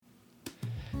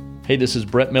Hey, this is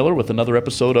Brett Miller with another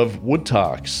episode of Wood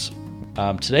Talks.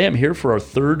 Today I'm here for our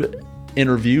third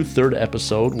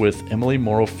episode with Emily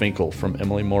Morrow Finkel from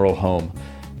Emily Morrow Home,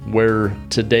 where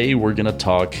today we're going to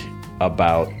talk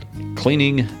about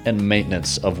cleaning and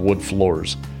maintenance of wood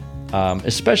floors.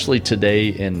 Especially today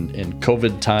in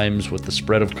COVID times with the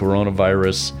spread of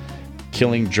coronavirus,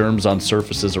 killing germs on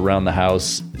surfaces around the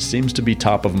house seems to be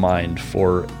top of mind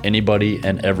for anybody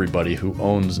and everybody who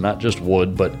owns not just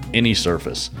wood, but any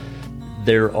surface.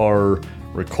 There are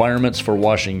requirements for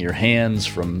washing your hands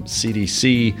from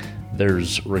CDC.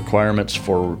 There's requirements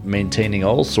for maintaining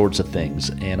all sorts of things.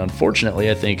 And unfortunately,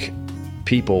 I think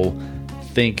people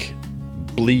think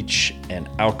bleach and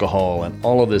alcohol and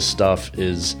all of this stuff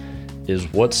is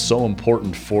what's so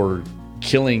important for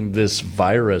killing this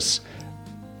virus.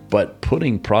 But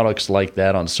putting products like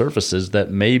that on surfaces that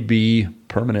may be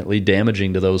permanently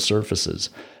damaging to those surfaces.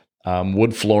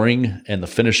 Wood flooring and the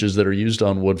finishes that are used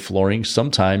on wood flooring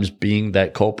sometimes being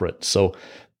that culprit. So,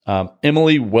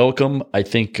 Emily, welcome. I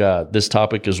think this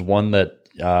topic is one that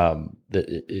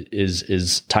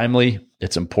is timely.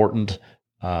 It's important,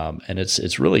 and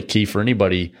it's really key for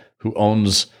anybody who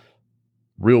owns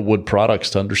real wood products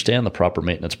to understand the proper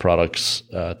maintenance products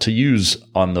to use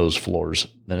on those floors.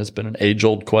 And it's been an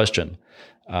age-old question.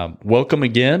 Welcome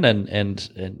again,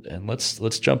 and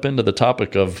let's jump into the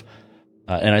topic of.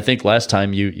 And I think last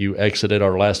time you exited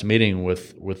our last meeting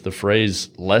with the phrase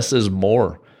 "less is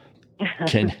more."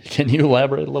 Can you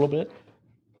elaborate a little bit?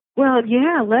 Well,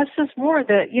 yeah, less is more.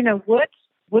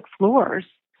 Wood floors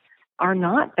are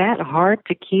not that hard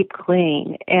to keep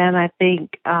clean, and I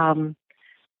think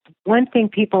one thing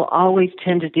people always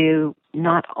tend to do,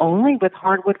 not only with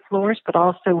hardwood floors, but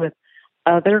also with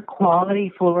other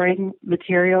quality flooring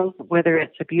materials, whether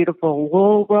it's a beautiful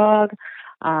wool rug.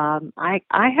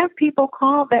 I have people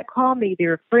call me,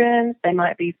 they're friends, they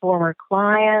might be former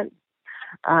clients,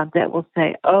 that will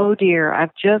say, "Oh dear,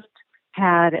 I've just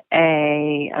had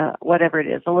whatever it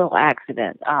is, a little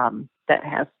accident, that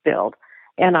has spilled."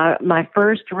 And my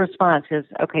first response is,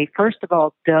 okay, first of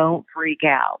all, don't freak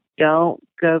out. Don't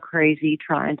go crazy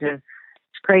trying to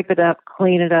scrape it up,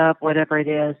 clean it up, whatever it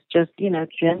is. Just,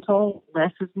 gentle,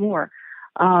 less is more.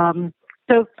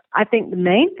 So I think the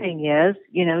main thing is,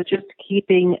 just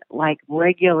keeping like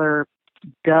regular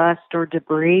dust or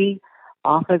debris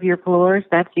off of your floors.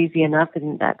 That's easy enough,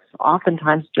 and that's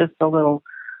oftentimes just a little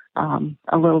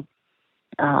Swiffer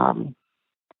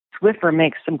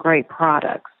makes some great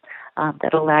products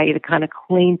that allow you to kind of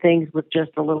clean things with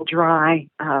just a little dry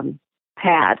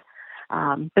pad.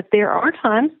 But there are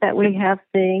times that we have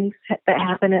things that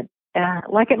happen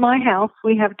like at my house,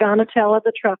 we have Donatella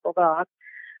the truffle dog.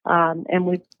 And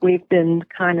we've been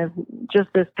kind of, just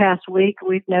this past week,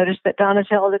 we've noticed that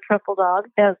Donatella the truffle dog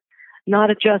has not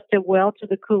adjusted well to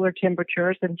the cooler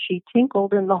temperatures, and she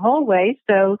tinkled in the hallway.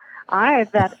 So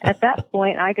at that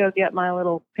point, I go get my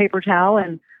little paper towel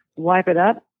and wipe it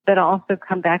up, but I also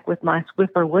come back with my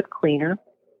Swiffer wood cleaner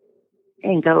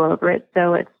and go over it.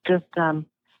 So it's just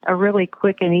a really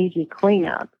quick and easy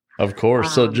cleanup. Of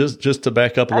course. So just to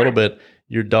back up a little bit,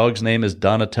 your dog's name is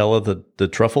Donatella the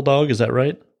truffle dog. Is that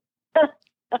right?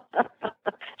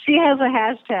 She has a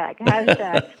hashtag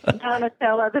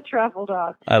Donatella the truffle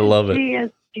dog. I love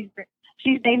it.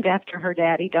 She's named after her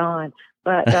daddy, Don.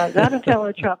 But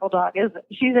Donatella truffle dog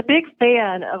she's a big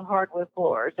fan of hardwood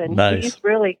floors, and nice. She's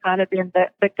really kind of been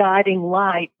the guiding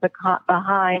light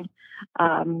behind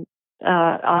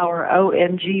our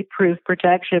OMG proof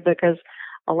protection, because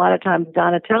a lot of times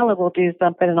Donatella will do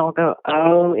something and I'll go,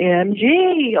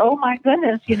 OMG, oh my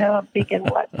goodness, I'm thinking,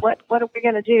 what are we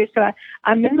going to do? So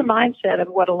I'm in the mindset of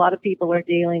what a lot of people are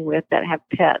dealing with that have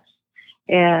pets.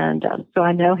 And so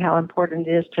I know how important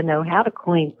it is to know how to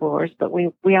clean floors, but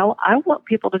I want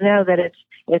people to know that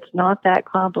it's not that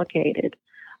complicated.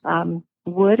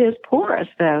 Wood is porous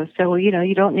though. So, you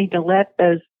don't need to let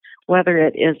those, whether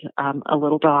it is a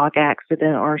little dog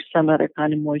accident or some other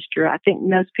kind of moisture, I think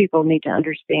most people need to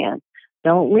understand.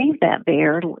 Don't leave that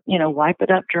there. Wipe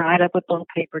it up, dry it up with a little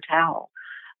paper towel.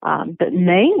 But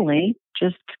mainly,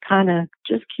 just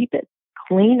keep it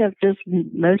clean of just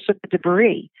most of the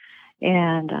debris.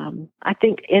 And I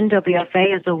think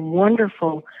NWFA is a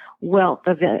wonderful wealth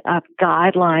of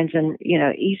guidelines and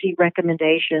easy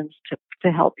recommendations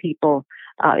to help people.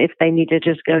 If they need to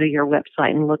just go to your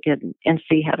website and look at and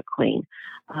see how to clean.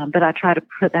 But I try to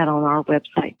put that on our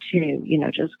website too,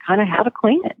 just kind of how to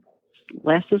clean it.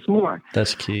 Less is more.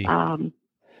 That's key.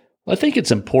 I think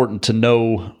it's important to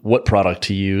know what product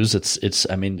to use.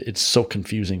 It's so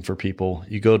confusing for people.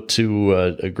 You go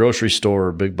to a grocery store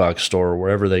or big box store or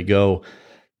wherever they go,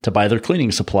 to buy their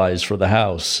cleaning supplies for the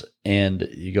house. And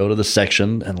you go to the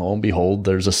section, and lo and behold,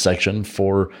 there's a section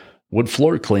for wood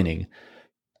floor cleaning.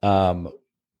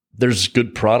 There's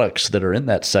good products that are in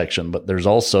that section, but there's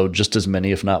also just as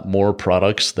many, if not more,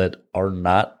 products that are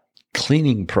not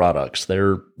cleaning products.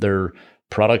 They're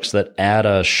products that add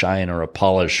a shine or a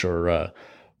polish or a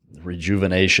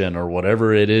rejuvenation or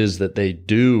whatever it is that they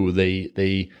do.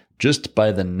 They just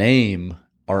by the name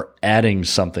are adding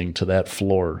something to that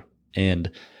floor.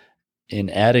 And in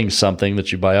adding something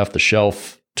that you buy off the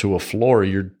shelf to a floor,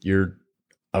 you're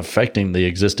affecting the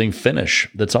existing finish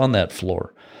that's on that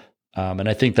floor. And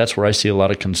I think that's where I see a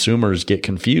lot of consumers get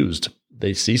confused.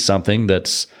 They see something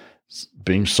that's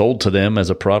being sold to them as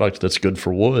a product that's good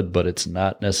for wood, but it's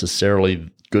not necessarily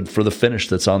good for the finish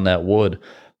that's on that wood,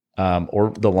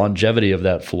 or the longevity of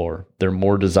that floor. They're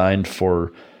more designed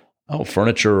for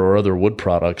furniture or other wood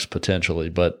products potentially,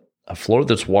 but a floor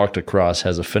that's walked across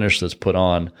has a finish that's put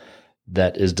on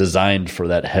that is designed for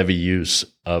that heavy use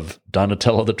of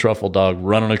Donatello the Truffle Dog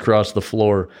running across the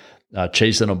floor,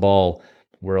 chasing a ball,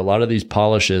 where a lot of these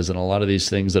polishes and a lot of these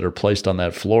things that are placed on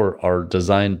that floor are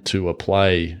designed to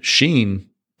apply sheen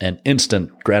and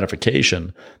instant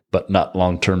gratification, but not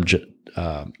long-term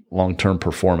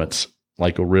performance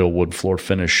like a real wood floor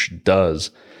finish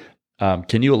does.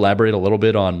 Can you elaborate a little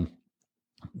bit on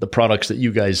the products that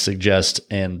you guys suggest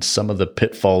and some of the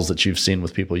pitfalls that you've seen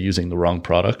with people using the wrong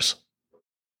products?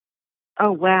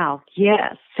 Oh, wow.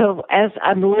 Yes. So as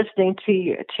I'm listening to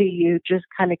you just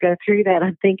kind of go through that,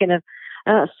 I'm thinking of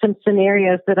some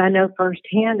scenarios that I know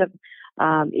firsthand of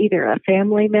either a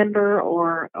family member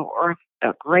or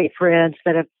great friends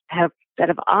that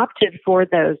have opted for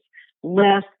those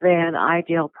less than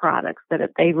ideal products that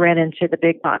if they ran into the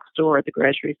big box store or the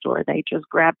grocery store, they just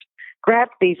grabbed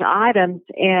these items,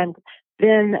 and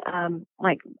then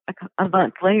like a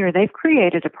month later, they've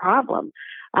created a problem.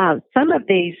 Some of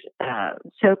these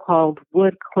so-called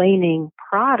wood cleaning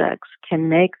products can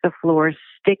make the floors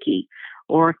sticky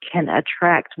or can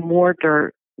attract more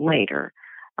dirt later.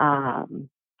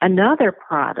 Another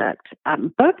product,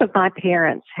 both of my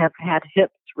parents have had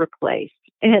hips replaced.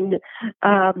 And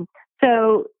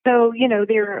so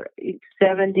they're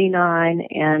 79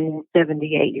 and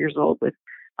 78 years old with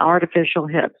artificial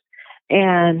hips.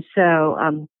 And so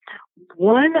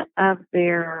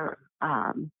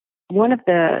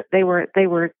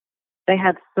they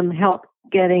had some help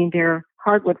getting their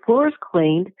hardwood floors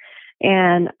cleaned.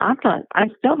 And I'm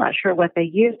still not sure what they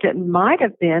used. It might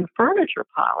have been furniture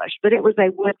polish, but it was a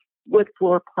wood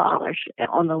floor polish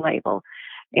on the label.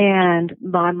 And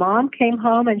my mom came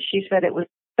home and she said it was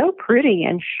so pretty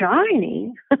and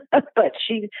shiny, but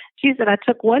she said I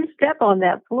took one step on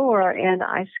that floor and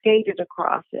I skated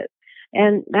across it,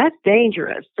 and that's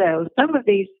dangerous. So some of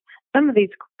these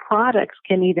products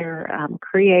can either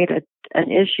create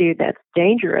an issue that's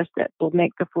dangerous that will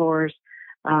make the floors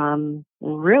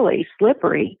really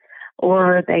slippery,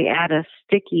 or they add a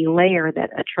sticky layer that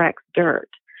attracts dirt.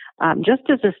 Just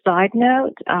as a side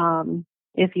note,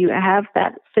 if you have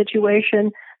that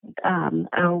situation,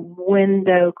 a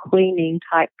window cleaning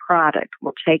type product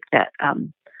will take that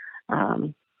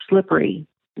slippery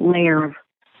layer of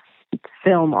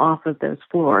film off of those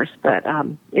floors, but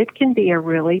it can be a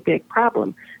really big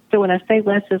problem. So when I say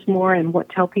less is more and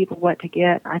tell people what to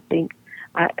get, I think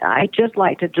I just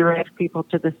like to direct people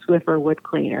to the Swiffer wood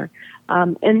cleaner.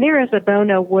 And there is a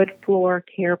Bono wood floor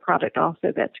care product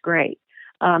also that's great.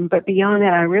 But beyond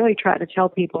that, I really try to tell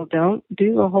people don't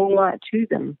do a whole lot to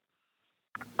them.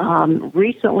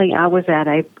 Recently, I was at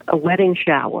a wedding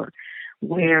shower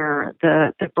where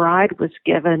the bride was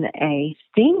given a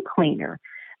steam cleaner,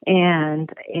 and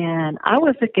I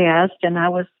was a guest, and I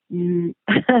was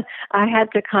I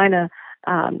had to kind of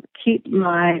keep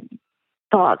my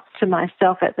thoughts to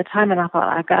myself at the time, and I thought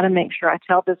I've got to make sure I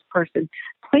tell this person,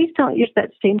 please don't use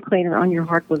that steam cleaner on your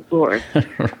hardwood floors.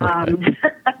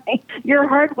 Your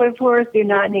hardwood floors do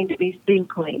not need to be steam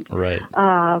cleaned. Right.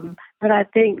 But I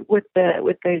think with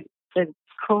the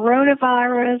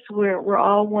coronavirus, we're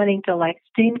all wanting to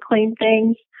steam clean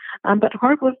things, but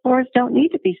hardwood floors don't need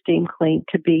to be steam cleaned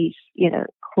to be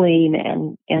clean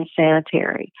and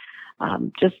sanitary.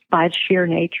 Just by sheer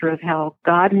nature of how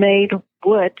God made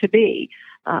wood to be,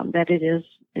 that it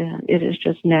is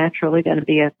just naturally going to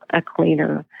be a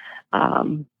cleaner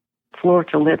floor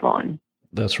to live on.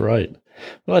 That's right.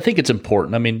 Well, I think it's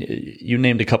important. I mean, you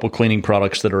named a couple cleaning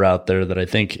products that are out there that I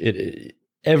think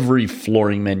every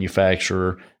flooring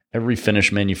manufacturer, every finish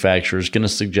manufacturer is going to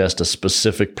suggest a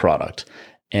specific product.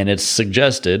 And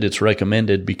it's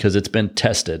recommended because it's been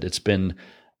tested. It's been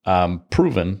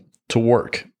proven to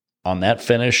work. on that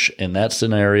finish in that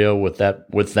scenario with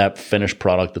that finished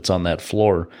product that's on that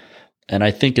floor. And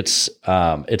I think it's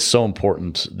so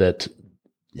important that,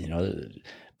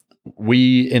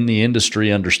 we in the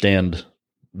industry understand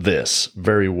this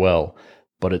very well,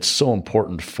 but it's so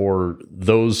important for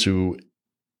those who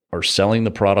are selling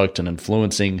the product and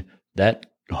influencing that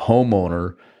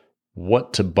homeowner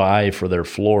what to buy for their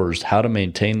floors, how to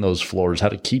maintain those floors, how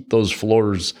to keep those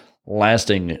floors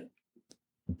lasting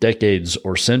decades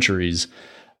or centuries,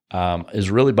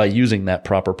 is really by using that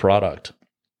proper product.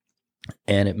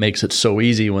 And it makes it so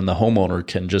easy when the homeowner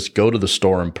can just go to the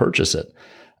store and purchase it.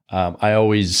 I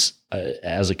always,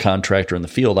 as a contractor in the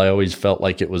field, I always felt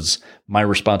like it was my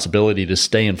responsibility to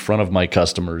stay in front of my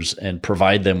customers and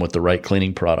provide them with the right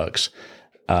cleaning products.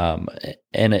 And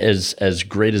as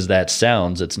great as that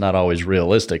sounds, it's not always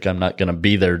realistic. I'm not going to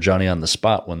be there, Johnny on the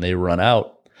spot, when they run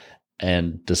out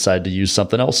and decide to use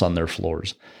something else on their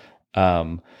floors.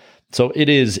 So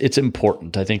it's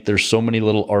important. I think there's so many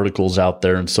little articles out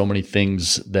there and so many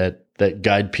things that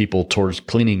guide people towards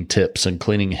cleaning tips and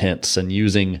cleaning hints and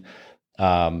using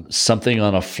something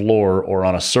on a floor or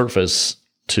on a surface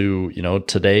to,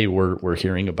 today we're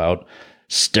hearing about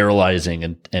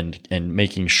sterilizing and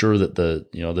making sure that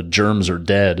the germs are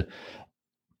dead.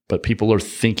 But people are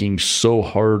thinking so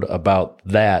hard about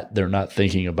that, they're not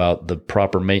thinking about the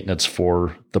proper maintenance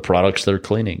for the products they're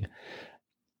cleaning.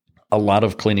 A lot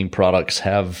of cleaning products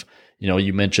have,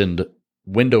 you mentioned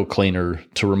window cleaner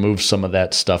to remove some of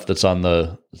that stuff that's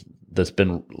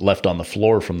been left on the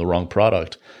floor from the wrong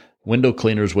product. Window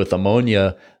cleaners with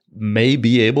ammonia may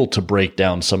be able to break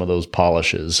down some of those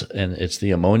polishes, and it's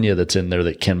the ammonia that's in there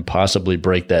that can possibly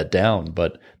break that down,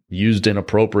 but used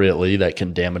inappropriately, that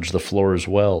can damage the floor as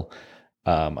well.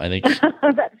 I think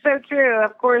that's so true.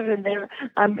 Of course, and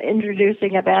I'm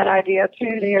introducing a bad idea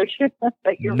too there.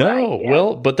 But you're right. Yeah.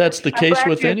 Well, but that's the case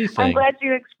with anything. I'm glad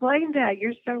you explained that.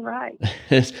 You're so right.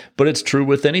 But it's true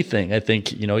with anything. I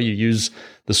think, you use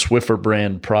the Swiffer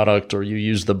brand product or you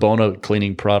use the Bona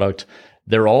cleaning product.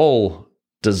 They're all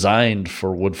designed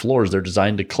for wood floors. They're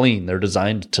designed to clean. They're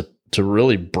designed to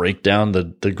really break down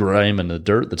the grime and the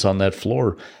dirt that's on that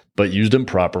floor, but used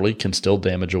improperly can still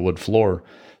damage a wood floor.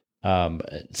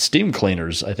 Steam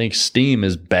cleaners, I think steam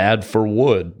is bad for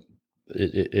wood.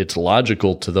 It's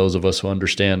logical to those of us who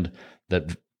understand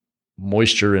that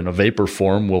moisture in a vapor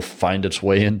form will find its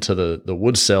way into the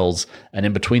wood cells and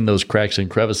in between those cracks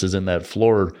and crevices in that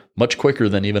floor much quicker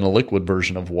than even a liquid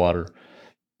version of water.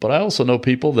 But I also know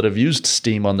people that have used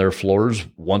steam on their floors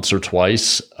once or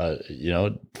twice,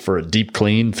 for a deep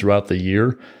clean throughout the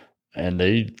year, and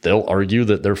they'll argue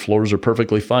that their floors are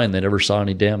perfectly fine. They never saw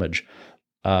any damage.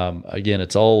 Again,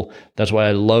 that's why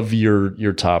I love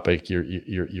your topic,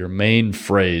 your main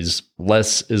phrase,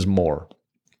 less is more.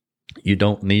 You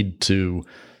don't need to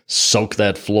soak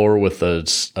that floor with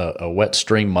a wet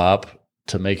string mop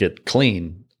to make it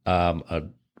clean. A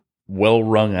well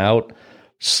wrung out,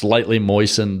 slightly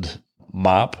moistened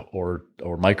mop or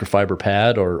microfiber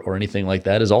pad or anything like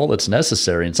that is all that's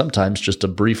necessary. And sometimes just a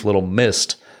brief little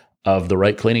mist of the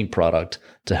right cleaning product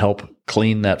to help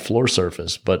clean that floor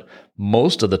surface. But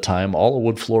most of the time, all a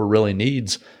wood floor really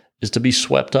needs is to be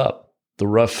swept up. The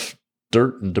rough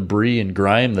dirt and debris and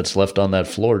grime that's left on that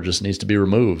floor just needs to be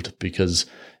removed because,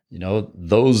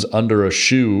 those under a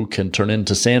shoe can turn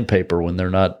into sandpaper when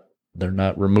they're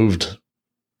not removed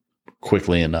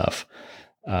quickly enough.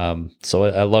 So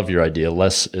I love your idea.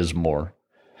 Less is more.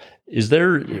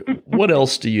 What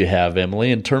else do you have,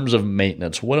 Emily, in terms of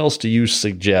maintenance? What else do you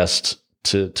suggest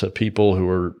to people who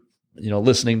are,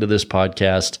 listening to this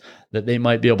podcast that they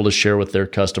might be able to share with their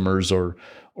customers or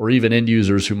even end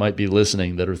users who might be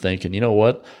listening that are thinking, you know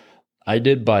what, I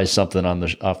did buy something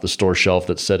off the store shelf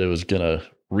that said it was going to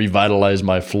revitalize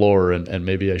my floor and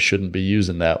maybe I shouldn't be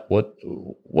using that.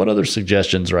 What other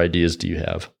suggestions or ideas do you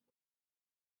have?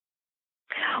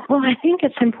 Well, I think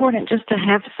it's important just to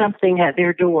have something at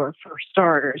their door for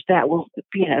starters that will,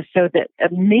 so that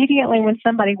immediately when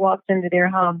somebody walks into their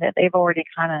home that they've already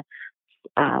kind of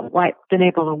been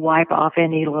able to wipe off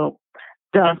any little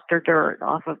dust or dirt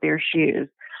off of their shoes.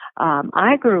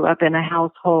 I grew up in a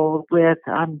household with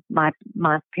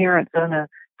my parents own a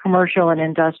commercial and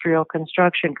industrial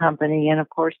construction company, and of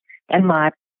course, and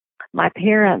my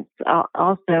parents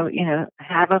also,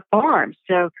 have a farm.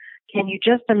 So can you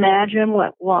just imagine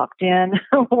what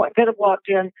could have walked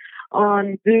in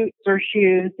on boots or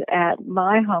shoes at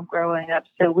my home growing up?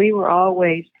 So we were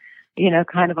always,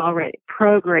 kind of already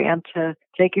programmed to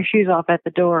take your shoes off at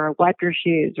the door or wipe your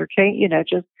shoes or change,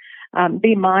 just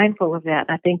be mindful of that.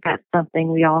 I think that's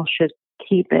something we all should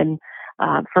keep in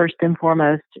first and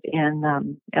foremost in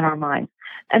our minds.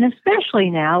 And especially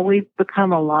now, we've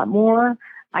become a lot more,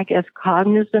 I guess,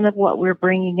 cognizant of what we're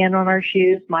bringing in on our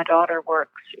shoes. My daughter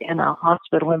works in a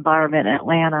hospital environment in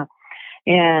Atlanta,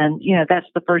 and that's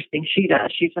the first thing she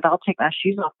does. She said, "I'll take my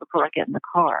shoes off before I get in the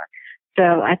car."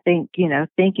 So I think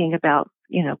thinking about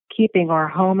keeping our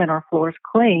home and our floors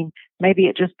clean, maybe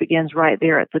it just begins right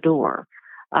there at the door.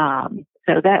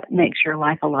 So that makes your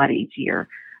life a lot easier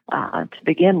to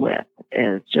begin with,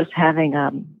 is just having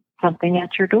something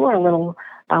at your door, a little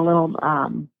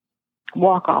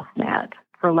walk-off mat,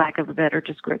 for lack of a better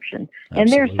description. Absolutely.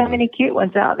 And there's so many cute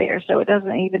ones out there, so it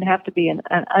doesn't even have to be an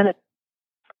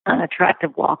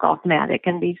unattractive walk-off mat. It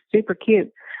can be super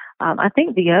cute. I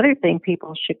think the other thing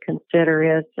people should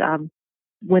consider is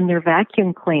when their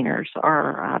vacuum cleaners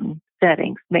are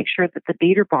settings, make sure that the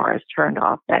beater bar is turned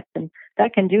off. That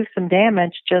can do some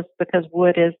damage, just because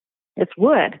it's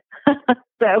wood.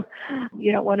 So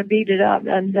you don't want to beat it up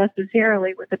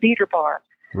unnecessarily with a beater bar.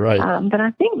 Right. But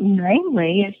I think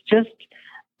mainly it's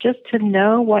just to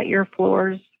know what your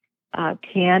floors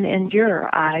can endure.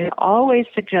 I always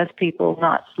suggest people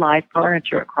not slide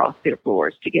furniture across their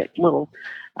floors, to get little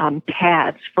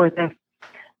pads for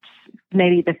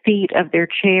maybe the feet of their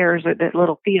chairs, or the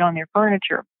little feet on their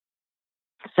furniture,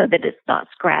 so that it's not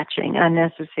scratching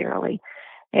unnecessarily.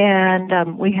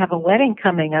 And we have a wedding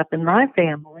coming up in my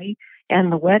family,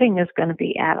 and the wedding is going to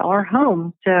be at our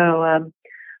home. So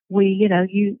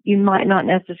you might not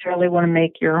necessarily want to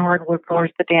make your hardwood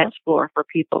floors the dance floor for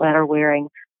people that are wearing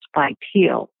spiked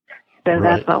heels. So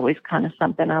Right. That's always kind of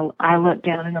something I look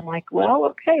down and I'm like, well,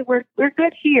 okay, we're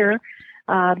good here.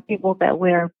 People that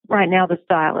wear, right now the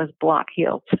style is block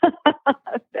heels.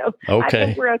 So Okay. I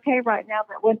think we're okay right now,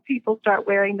 but when people start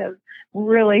wearing those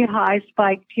really high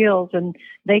spiked heels, and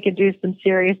they can do some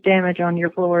serious damage on your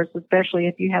floors, especially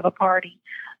if you have a party.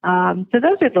 So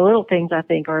those are the little things I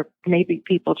think, or maybe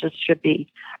people just should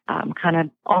be kind of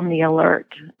on the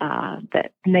alert,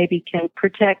 that maybe can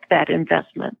protect that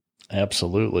investment.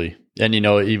 Absolutely. And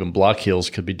even block heels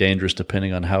could be dangerous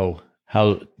depending on how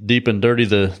deep and dirty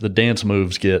the dance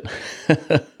moves get.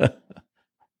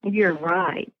 You're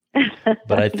right.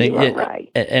 But I think you are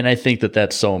right. And I think that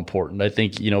that's so important. I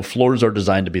think floors are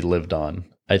designed to be lived on.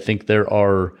 I think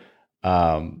there's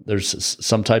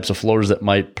some types of floors that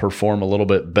might perform a little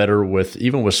bit better with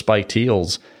spiked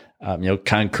heels,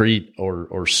 concrete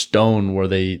or stone, where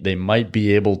they might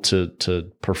be able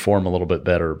to perform a little bit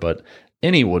better. But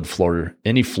any wood floor,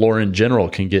 any floor in general,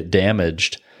 can get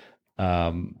damaged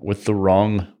with the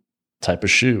wrong type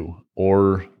of shoe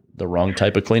or the wrong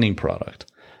type of cleaning product.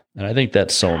 And I think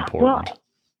that's so important. Well,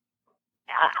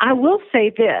 I will say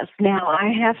this. Now,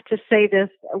 I have to say this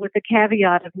with the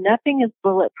caveat of nothing is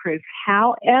bulletproof.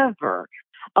 However,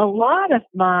 a lot of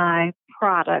my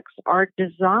products are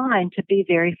designed to be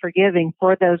very forgiving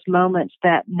for those moments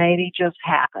that maybe just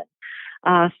happen.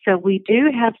 So we do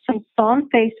have some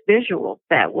on-face visuals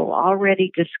that will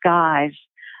already disguise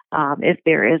if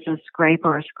there is a scrape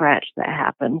or a scratch that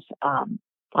happens,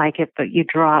 like if you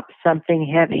drop something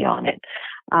heavy on it.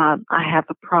 I have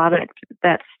a product,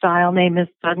 that style name is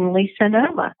Suddenly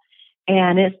Sonoma,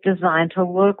 and it's designed to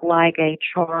look like a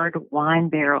charred wine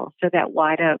barrel, so that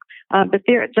white oak. But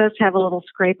there it does have a little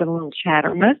scrape and a little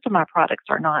chatter. Most of my products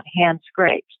are not hand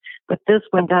scrapes, but this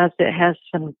one does. It has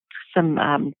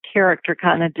some character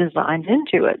kind of designed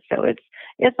into it, so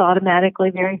it's automatically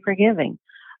very forgiving.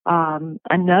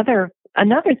 Another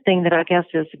thing that I guess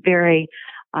is very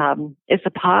is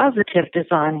a positive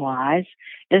design wise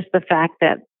is the fact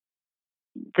that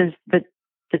the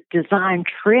design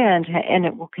trend, and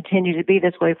it will continue to be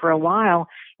this way for a while,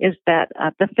 is that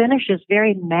the finish is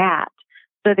very matte.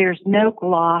 So there's no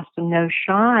gloss and no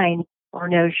shine or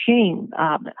no sheen.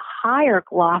 Higher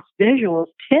gloss visuals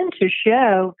tend to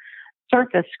show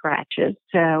surface scratches.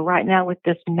 So right now with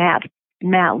this matte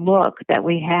look that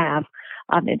we have,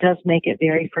 it does make it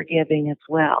very forgiving as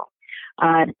well.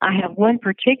 I have one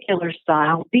particular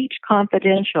style, Beach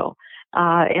Confidential,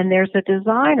 and there's a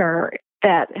designer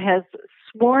that has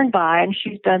sworn by, and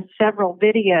she's done several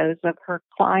videos of her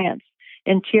clients'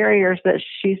 interiors, that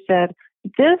she said,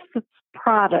 this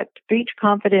product, Beach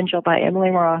Confidential by Emily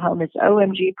Morrow Home, is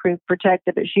OMG proof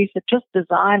protected. But she said, just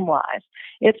design-wise,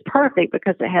 it's perfect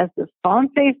because it has this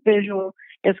on-face visual.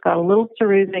 It's got a little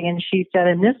cerusing, and she said,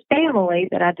 and this family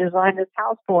that I designed this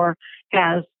house for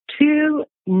has 2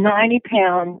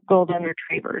 90-pound golden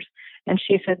retrievers. And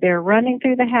she said, they're running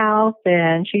through the house.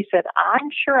 And she said, I'm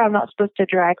sure I'm not supposed to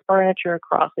drag furniture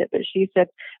across it. But she said,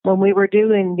 when we were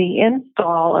doing the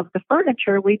install of the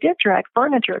furniture, we did drag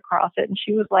furniture across it. And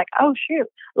she was like, oh, shoot,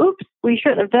 oops, we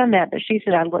shouldn't have done that. But she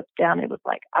said, I looked down and it was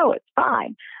like, oh, it's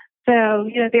fine. So,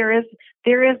 there is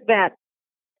that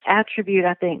attribute,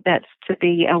 I think, that's to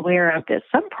be aware of, that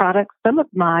some of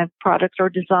my products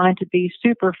are designed to be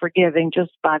super forgiving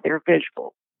just by their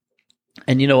visual.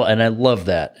 And, and I love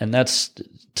that. And that's,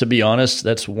 to be honest,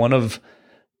 that's one of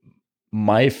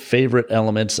my favorite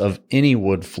elements of any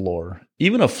wood floor,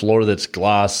 even a floor that's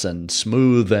gloss and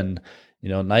smooth and,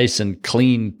 nice and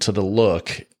clean to the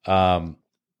look.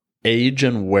 Age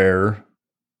and wear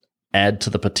add to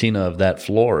the patina of that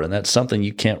floor. And that's something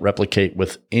you can't replicate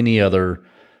with any other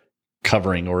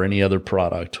covering or any other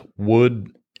product.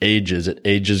 Wood ages, it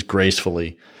ages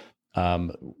gracefully.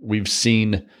 We've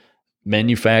seen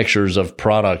manufacturers of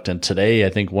product, and today I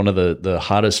think one of the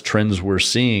hottest trends we're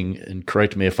seeing, and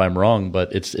correct me if I'm wrong,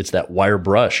 but it's that wire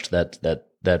brushed,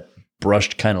 that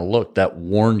brushed kind of look, that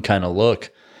worn kind of look.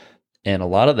 And a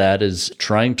lot of that is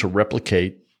trying to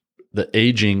replicate the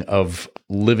aging of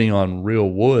living on real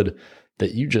wood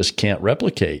that you just can't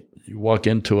replicate. You walk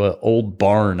into an old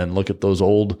barn and look at those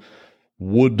old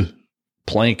wood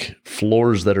plank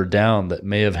floors that are down that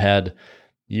may have had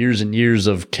years and years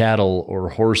of cattle or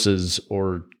horses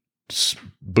or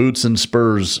boots and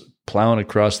spurs plowing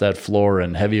across that floor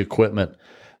and heavy equipment,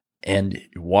 and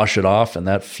you wash it off, and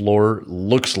that floor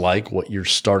looks like what you're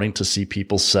starting to see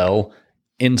people sell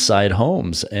inside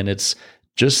homes. And it's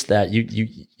just that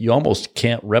you almost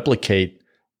can't replicate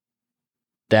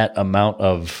that amount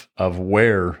of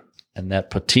wear and that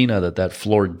patina that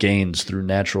floor gains through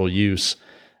natural use.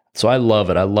 So I love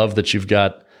it. I love that you've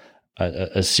got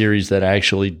a series that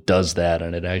actually does that,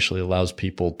 and it actually allows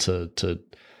people to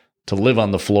live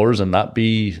on the floors and not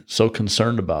be so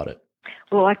concerned about it.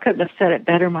 Well, I couldn't have said it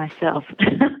better myself.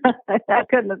 I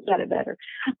couldn't have said it better.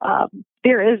 I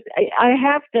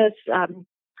have this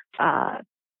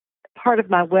part of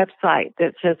my website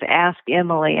that says Ask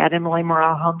Emily at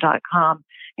EmilyMorrowHome.com.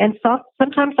 And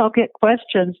sometimes I'll get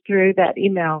questions through that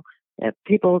email.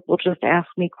 People will just ask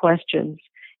me questions.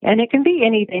 And it can be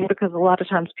anything, because a lot of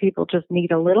times people just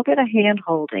need a little bit of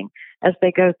hand-holding as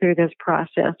they go through this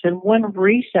process. And one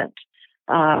recent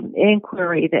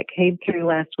inquiry that came through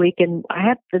last week, and I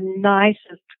had the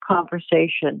nicest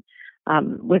conversation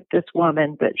with this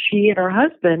woman, but she and her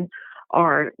husband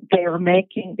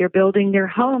they're building their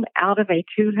home out of a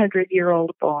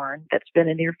 200-year-old barn that's been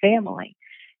in their family.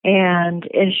 And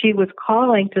she was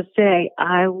calling to say,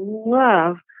 I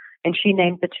love, and she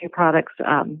named the two products,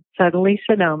 Suddenly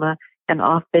Sonoma and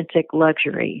Authentic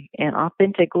Luxury. And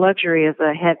Authentic Luxury is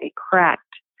a heavy cracked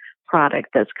product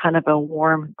that's kind of a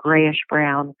warm grayish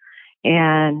brown.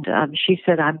 And she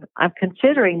said, I'm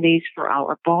considering these for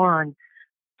our barn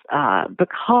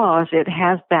because it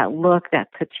has that look, that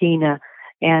patina,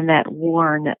 and that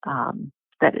worn,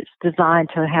 that it's designed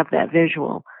to have that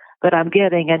visual. But I'm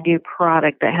getting a new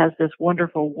product that has this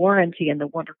wonderful warranty and the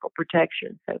wonderful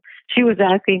protection. So she was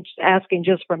asking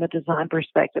just from a design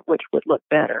perspective, which would look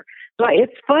better. So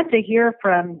it's fun to hear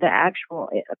from the actual,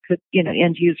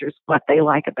 end users what they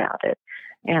like about it.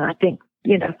 And I think,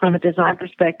 from a design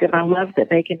perspective, I love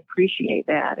that they can appreciate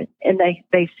that and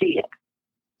they see it.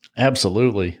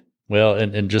 Absolutely. Well,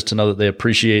 and just to know that they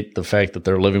appreciate the fact that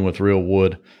they're living with real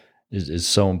wood is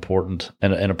so important,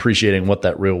 and appreciating what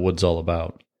that real wood's all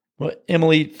about. Well,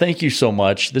 Emily, thank you so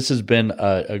much. This has been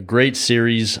a great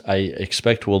series. I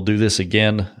expect we'll do this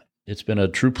again. It's been a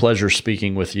true pleasure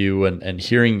speaking with you and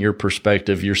hearing your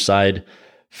perspective, your side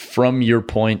from your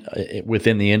point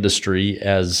within the industry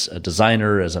as a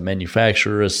designer, as a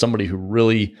manufacturer, as somebody who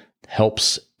really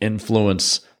helps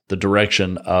influence the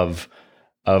direction of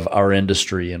our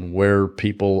industry and where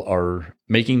people are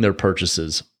making their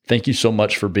purchases. Thank you so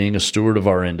much for being a steward of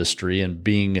our industry and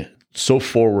being so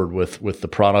forward with the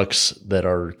products that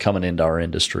are coming into our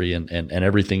industry and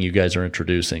everything you guys are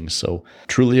introducing. So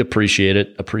truly appreciate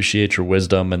it. Appreciate your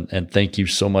wisdom. And thank you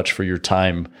so much for your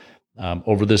time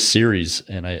over this series.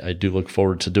 And I do look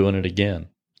forward to doing it again.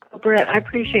 Brett, I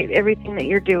appreciate everything that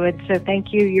you're doing. So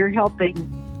thank you. You're helping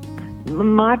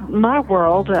my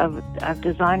world of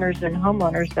designers and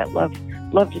homeowners that love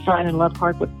design and love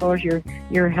hardwood floors.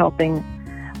 You're helping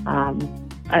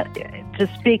to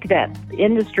speak that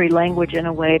industry language in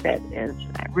a way that is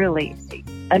really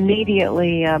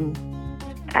immediately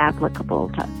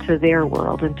applicable to their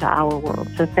world and to our world.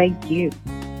 So thank you.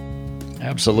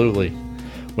 Absolutely.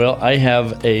 Well, I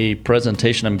have a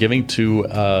presentation I'm giving to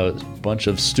a bunch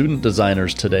of student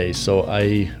designers today. So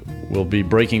I we'll be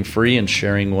breaking free and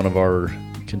sharing one of our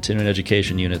continuing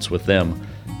education units with them.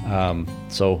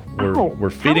 So we're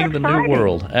feeding the new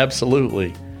world.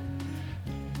 Absolutely.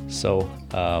 So,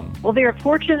 well, they're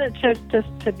fortunate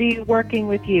to be working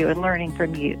with you and learning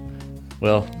from you.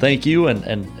 Well, thank you. And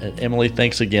Emily,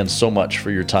 thanks again so much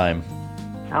for your time.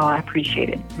 Oh, I appreciate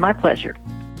it. My pleasure.